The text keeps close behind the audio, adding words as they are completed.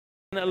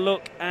A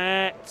look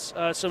at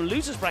some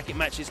losers bracket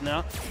matches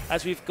now,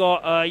 as we've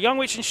got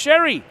Yungwitch and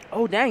Sherry.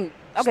 Oh dang!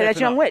 Okay, that's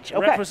Yungwitch. Okay,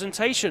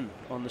 representation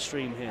on the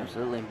stream here.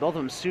 Absolutely, both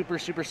of them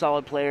super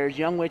solid players.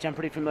 Yungwitch, I'm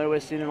pretty familiar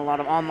with, seen in a lot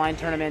of online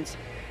tournaments.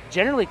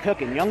 Generally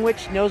cooking.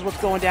 Yungwitch knows what's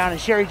going down,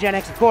 and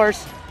sherryjenix, of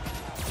course.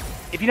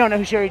 If you don't know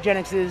who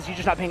sherryjenix is, you're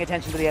just not paying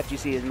attention to the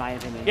FGC, in my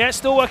opinion. Yeah,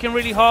 still working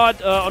really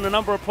hard on a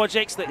number of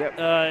projects that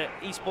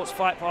eSports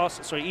Fight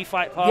Pass, sorry,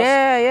 eFight Pass.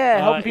 Yeah,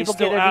 helping people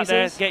still get their out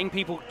visas. there, getting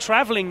people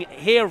traveling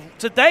here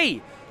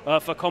today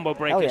for Combo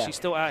Breaker. Yeah. She's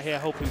still out here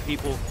helping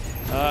people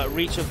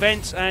reach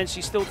events, and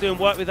she's still doing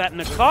work with that.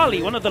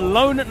 Nakali, one of the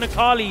lone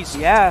Nakalis,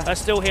 are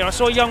still here. I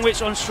saw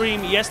Yungwitch on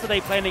stream yesterday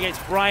playing against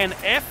Brian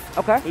F,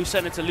 who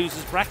sent it to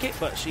losers bracket,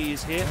 but she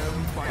is here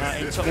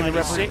in top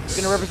 96.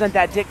 Going to represent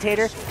that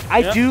dictator.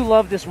 I do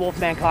love this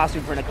Wolfman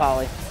costume for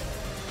Nakali.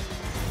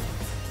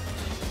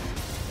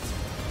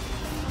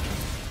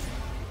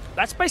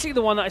 That's basically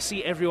the one that I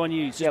see everyone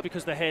use, just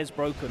because the hair's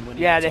broken. When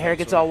the hair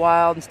gets all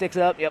wild and sticks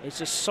up. It's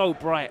just so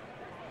bright.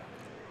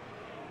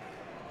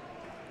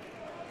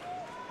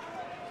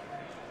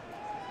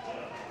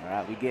 All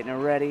right, we getting it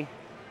ready.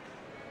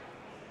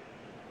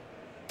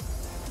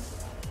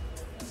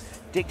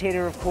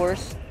 Dictator, of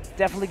course,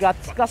 definitely got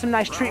some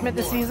nice treatment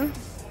this season.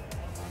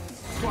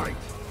 Fight.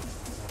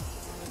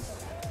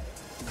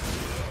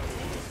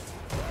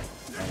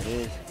 There it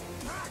is.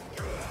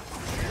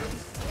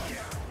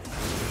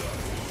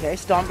 Okay,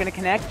 Stomp gonna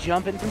connect,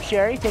 jump in from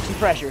Sherry, take some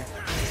pressure.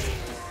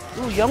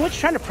 Ooh, Yungwitch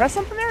trying to press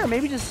something there, or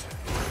maybe just...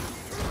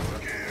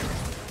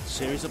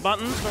 Series of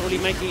buttons, not really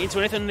making it into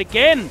anything. And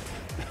again,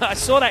 I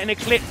saw that in a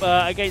clip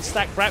against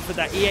Stack Bradford,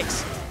 that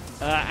EX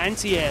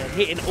anti-air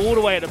hitting all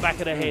the way at the back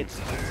of the head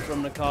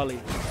from Nakali.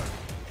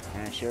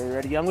 And Sherry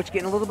ready. Yungwitch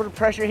getting a little bit of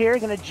pressure here,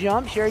 gonna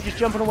jump. Sherry just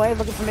jumping away,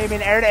 looking for maybe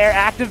an air-to-air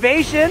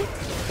activation.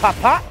 Pop,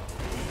 pop.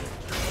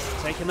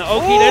 Taking the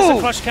Oki, there's a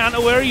crush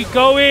counter. Where are you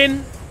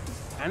going?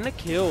 And the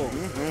kill.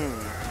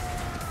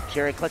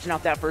 Sherry clutching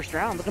out that first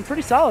round, looking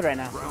pretty solid right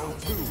now. Round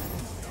 2.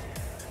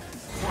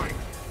 Fight.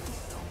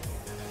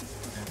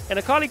 And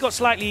Akali got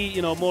slightly,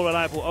 more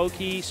reliable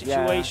Oki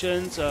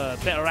situations,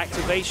 better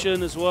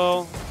activation as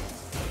well.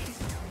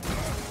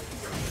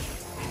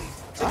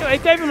 So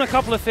it gave him a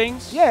couple of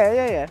things.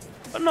 Yeah.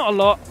 But not a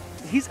lot.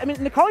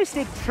 Nakali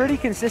stayed pretty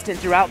consistent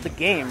throughout the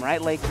game, right?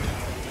 Like,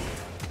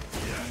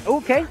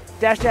 okay,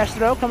 dash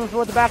throw, coming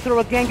forward the back throw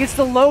again, gets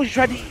the low, she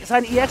tried to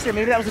sign EX there,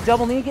 maybe that was a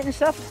double knee getting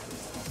stuff.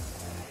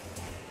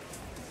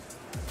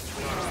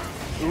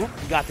 Oop,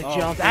 got the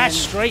jump. Dash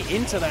straight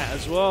into that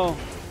as well.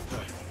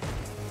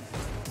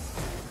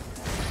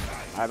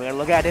 All right, we gotta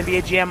look out,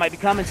 NBA Jam might be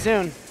coming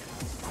soon.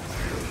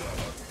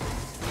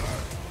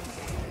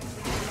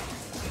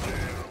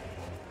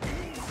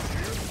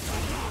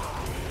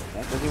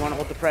 Does he want to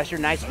hold the pressure?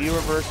 Nice view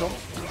reversal.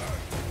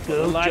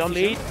 Good jump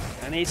lead.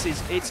 And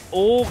it's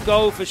all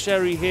go for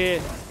Sherry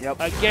here.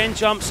 Again,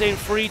 jumps in,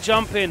 free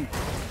jumping.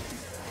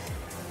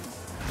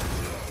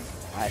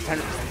 All right,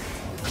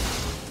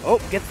 oh,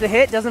 gets the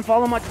hit, doesn't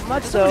follow much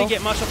Doesn't really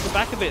get much off the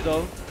back of it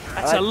though.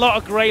 That's a lot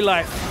of gray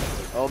life.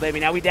 Oh baby,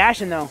 now we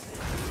dashing though.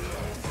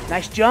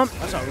 Nice jump.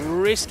 That's a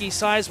risky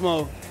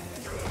Seismo.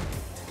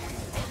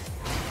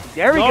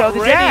 There we go, the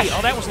dash.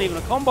 Oh, that wasn't even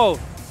a combo.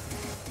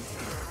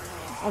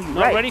 Oh, you're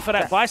Not ready for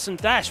that Bison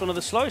dash, one of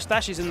the slowest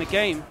dashes in the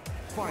game.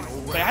 But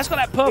it has got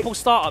that purple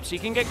startup, so you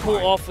can get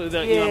caught off with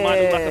it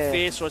might look like a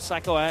Fierce or a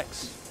Psycho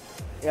Axe.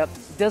 Yep,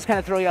 it does kind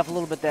of throw you off a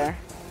little bit there.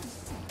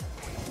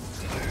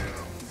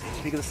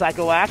 Speaking of the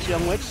Psycho Axe,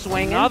 Yungwitch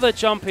swinging. Another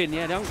jump in,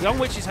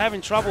 Yungwitch is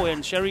having trouble here,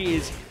 and Sherry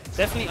is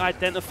definitely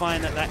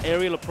identifying that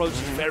aerial approach is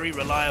very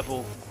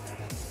reliable.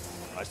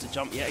 Tries to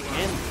jump yet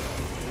again.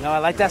 I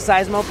like that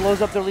Seismo,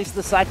 blows up the release of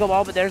the Psycho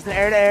Ball, but there's an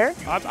air-to-air.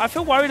 I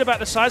feel worried about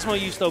the Seismo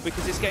use, though,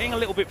 because it's getting a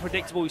little bit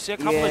predictable. We see a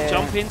couple of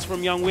jump-ins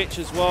from Yungwitch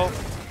as well.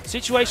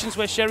 Situations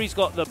where Sherry's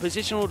got the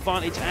positional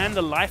advantage and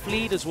the life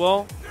lead as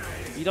well.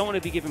 You don't want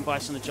to be giving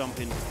Bison a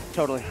jump-in.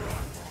 Totally.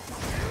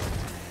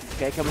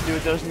 Okay, coming through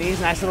with those knees.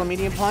 Nice little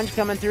medium punch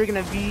coming through.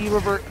 Going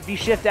to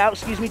V-shift out,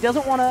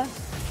 Doesn't want to...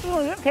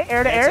 Okay,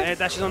 air-to-air. Air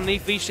dashes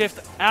underneath,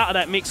 V-shift out of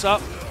that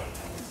mix-up.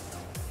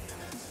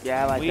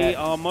 Yeah, I like that. We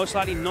are most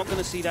likely not going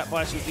to see that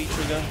Bison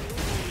V-trigger.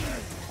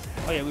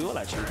 Oh, yeah, we will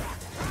actually.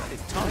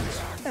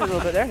 Tons. And a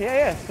little bit there.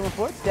 Yeah. Coming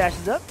forward.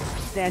 Dashes up.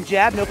 Stand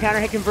jab. No counter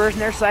hit conversion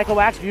there. Psycho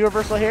Axe. View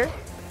reversal here.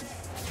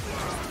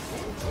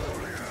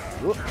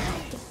 Ooh.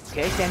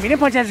 Okay, stand medium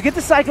punch. Has to get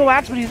the Psycho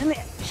Axe, but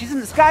she's in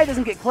the sky.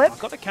 Doesn't get clipped.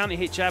 Got the counter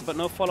hit jab, but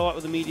no follow-up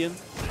with the medium.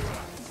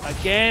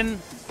 Again.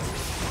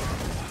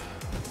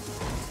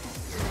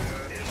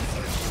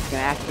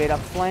 Gonna activate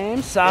up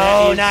flames.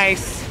 So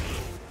nice.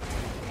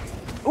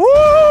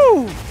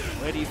 Ooh!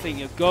 Where do you think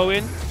you're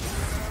going?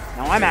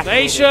 Now I'm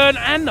activation,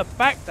 and the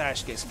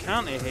backdash gets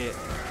counter hit.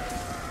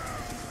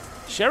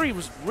 Sherry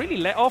was really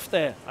let off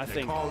there, I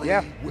think.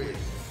 Yeah.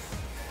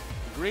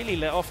 Really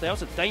let off there.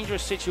 That was a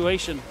dangerous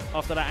situation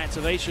after that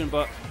activation,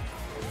 but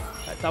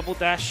that double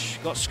dash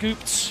got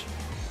scooped.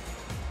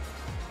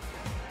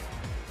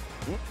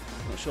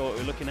 Not sure what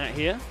we're looking at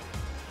here.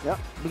 Yep,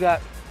 we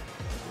got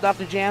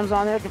Dr. Jams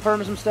on there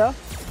confirming some stuff.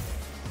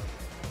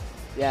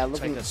 Yeah,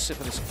 looking. Take a sip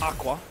of this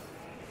aqua.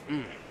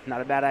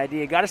 Not a bad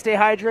idea. Got to stay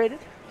hydrated.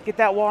 Get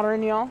that water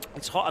in, y'all.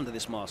 It's hot under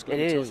this mask. It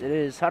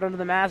is hot under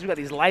the mask. We got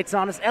these lights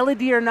on us.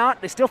 LED or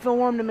not, they still feel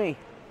warm to me.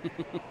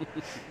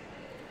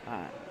 All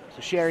right.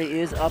 So Sherry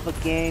is up a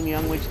game,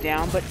 yungwitch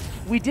down, but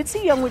we did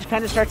see yungwitch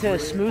kind of start to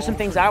smooth some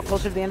things out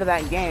closer to the end of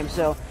that game.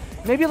 So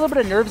maybe a little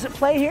bit of nerves at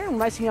play here. We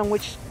might see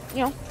yungwitch,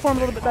 perform a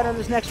little bit better in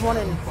this next one,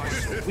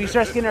 and we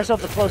start getting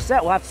ourselves a close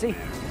set. We'll have to see.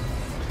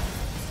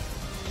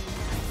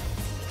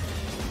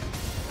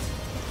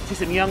 See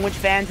some yungwitch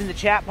fans in the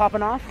chat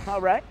popping off.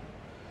 All right.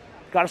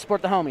 Got to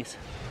support the homies.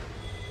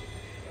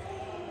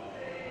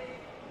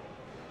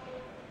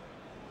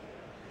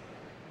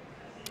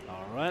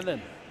 All right,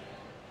 then.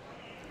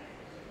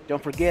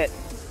 Don't forget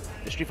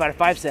the Street Fighter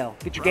V sale.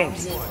 Get your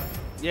games.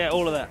 Yeah,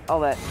 all of that. All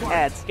that.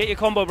 Ads. Get your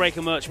combo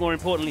breaker merch, more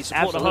importantly.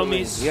 Support Absolutely.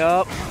 the homies.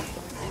 Yup.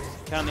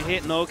 Counter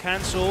hit, no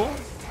cancel.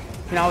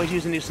 You can always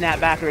use a new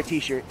snapback or a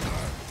t-shirt.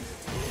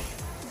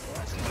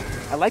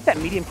 I like that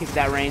medium kick at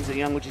that range that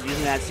yungwitch is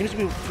using that. It seems to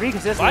be pretty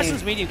consistent.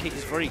 Bison's medium kick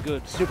is very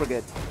good. Super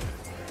good.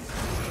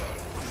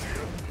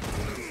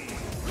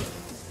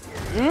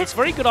 It's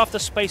very good after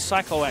space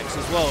Psycho X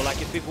as well,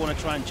 like if people want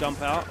to try and jump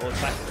out or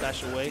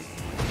dash away.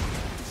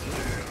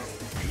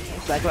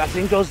 Psycho X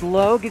in goes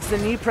low, gets the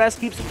knee press,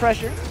 keeps the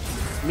pressure.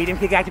 Medium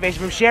kick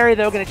activation from Sherry,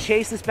 though, going to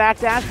chase this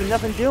backdash, but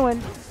nothing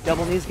doing.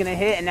 Double knee's going to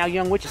hit, and now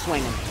yungwitch is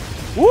swinging.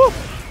 Woo!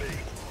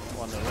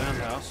 On the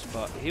roundhouse,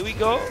 but here we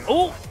go.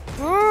 Oh!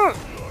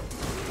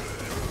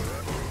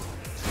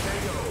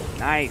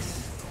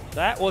 Nice.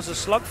 That was a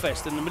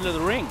slugfest in the middle of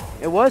the ring.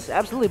 It was,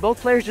 absolutely. Both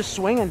players just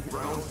swinging.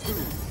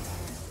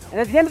 And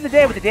at the end of the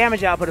day, with the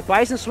damage output, if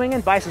Bison's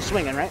swinging,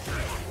 right?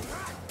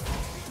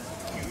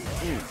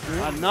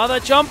 Another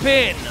jump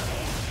in.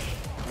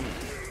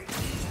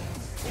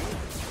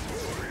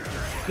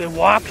 Good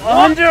walk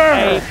under.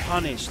 A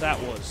punish that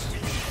was.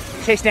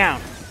 Chase down.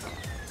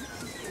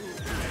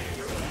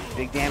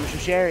 Big damage from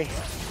Sherry.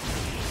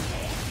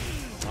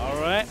 All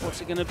right,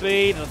 what's it going to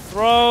be? The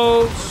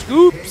throw,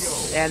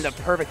 scoops. And the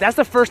perfect. That's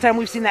the first time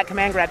we've seen that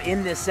command grab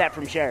in this set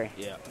from Sherry.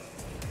 Yeah.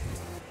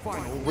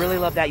 Really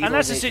love that utilization. And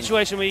that's a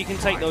situation where you can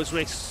take those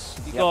risks.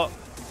 You got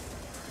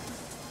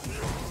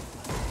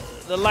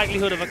the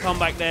likelihood of a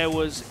comeback there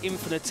was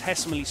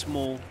infinitesimally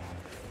small.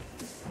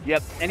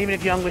 Yep, and even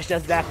if yungwitch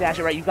does backdash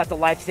it right, you've got the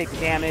life to take the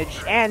damage.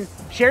 And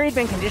Sherry had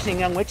been conditioning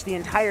yungwitch the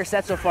entire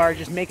set so far,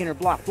 just making her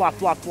block,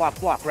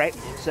 right?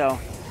 So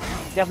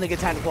definitely a good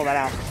time to pull that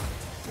out.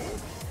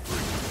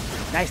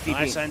 Nice DP.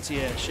 Nice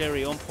anti-air.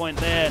 Sherry on point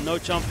there. No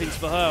jump-ins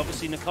for her.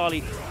 Obviously,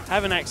 Nakali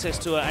having access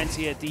to her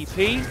anti-air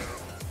DP.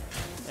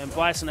 And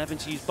Bison having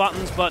to use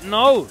buttons, but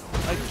no.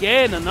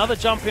 Again, another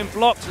jump-in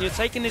blocked, and you're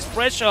taking this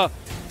pressure.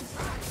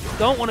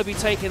 Don't want to be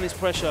taking this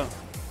pressure.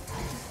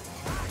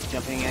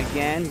 Jumping in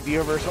again, V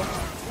reversal.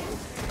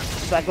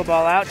 Cycle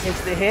ball out,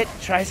 takes the hit,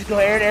 tries to go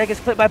air to air,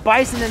 gets clipped by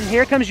Bison, and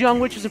here comes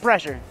yungwitch with some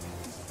pressure.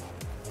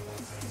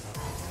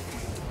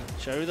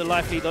 Sherry the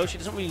life lead though, she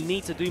doesn't really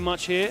need to do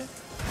much here.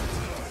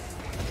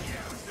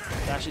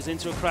 Dashes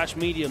into a crash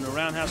medium, the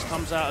roundhouse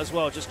comes out as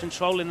well, just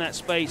controlling that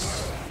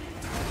space.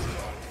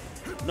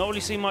 Not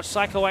really seeing much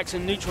Psycho X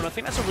in neutral. I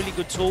think that's a really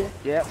good tool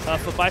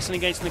for Bison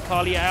against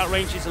Nakali. It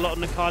outranges a lot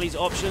of Nakali's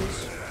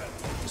options.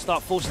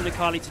 Start forcing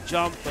Nakali to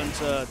jump and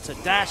to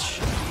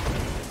dash.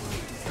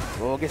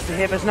 Oh, gets the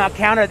hit, but it's not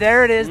counter.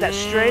 There it is, that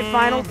straight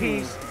final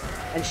piece.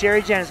 And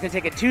sherryjenix is going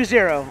to take a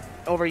 2-0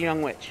 over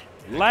yungwitch.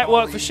 Light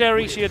work for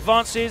Sherry. She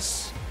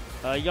advances.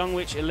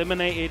 Yungwitch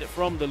eliminated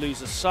from the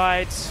loser's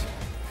side. That's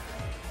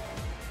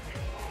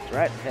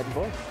right, heading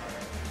forward.